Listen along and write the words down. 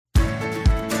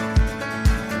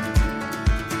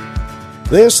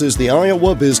This is the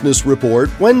Iowa Business Report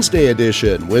Wednesday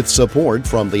edition with support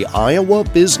from the Iowa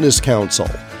Business Council,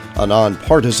 a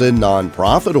nonpartisan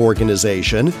nonprofit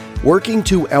organization working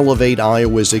to elevate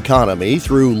Iowa's economy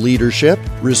through leadership,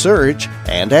 research,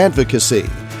 and advocacy.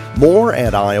 More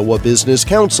at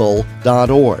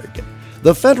iowabusinesscouncil.org.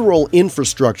 The federal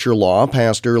infrastructure law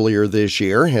passed earlier this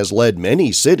year has led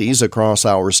many cities across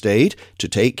our state to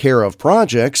take care of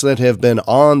projects that have been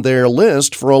on their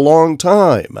list for a long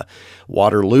time.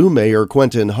 Waterloo Mayor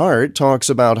Quentin Hart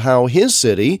talks about how his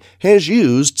city has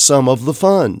used some of the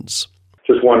funds.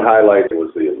 Just one highlight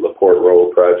was the LaPorte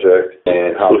Road project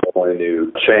and how it's going to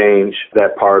change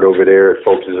that part over there. It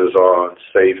focuses on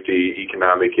safety,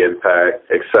 economic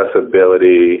impact,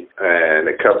 accessibility,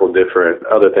 and a couple different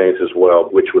other things as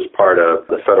well, which was part of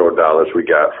the federal dollars we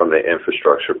got from the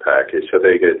infrastructure package. So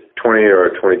they get $20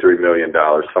 or $23 million,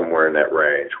 somewhere in that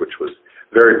range, which was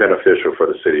very beneficial for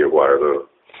the city of Waterloo.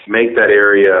 Make that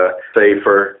area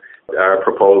safer. Our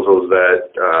proposal is that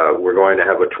we're going to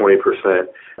have a 20%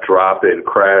 drop in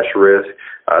crash risk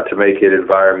to make it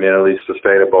environmentally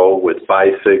sustainable with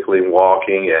bicycling,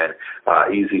 walking, and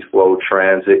easy flow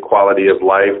transit, quality of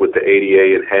life with the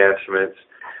ADA enhancements,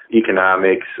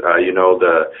 economics.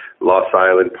 The Lost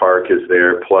Island Park is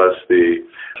there, plus the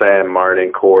San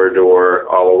Martin corridor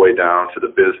all the way down to the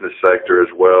business sector as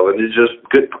well. And it's just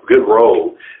good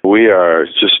road. We are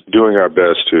just doing our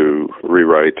best to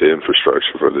rewrite the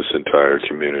infrastructure for this entire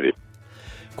community.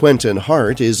 Quentin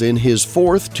Hart is in his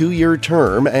fourth two-year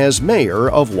term as mayor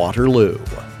of Waterloo.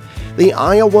 The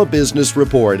Iowa Business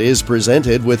Report is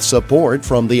presented with support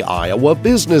from the Iowa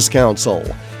Business Council.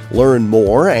 Learn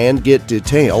more and get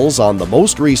details on the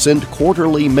most recent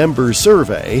quarterly member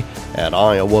survey at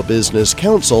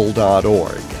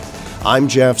iowabusinesscouncil.org. I'm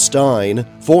Jeff Stein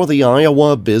for the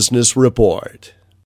Iowa Business Report.